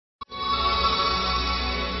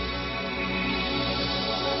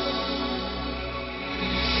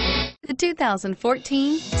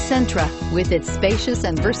2014 Sentra. With its spacious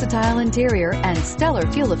and versatile interior and stellar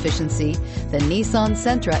fuel efficiency, the Nissan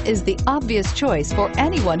Sentra is the obvious choice for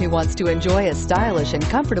anyone who wants to enjoy a stylish and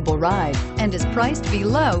comfortable ride and is priced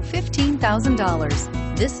below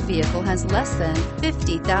 $15,000. This vehicle has less than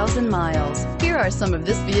 50,000 miles. Here are some of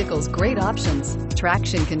this vehicle's great options: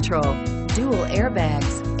 traction control, dual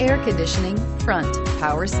airbags, air conditioning, front,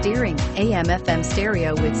 power steering, AM/FM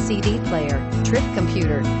stereo with CD player, trip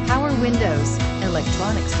computer, power windows,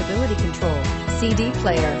 electronic stability control, CD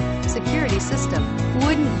player, security system.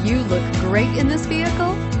 Wouldn't you look great in this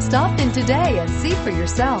vehicle? Stop in today and see for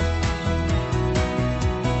yourself.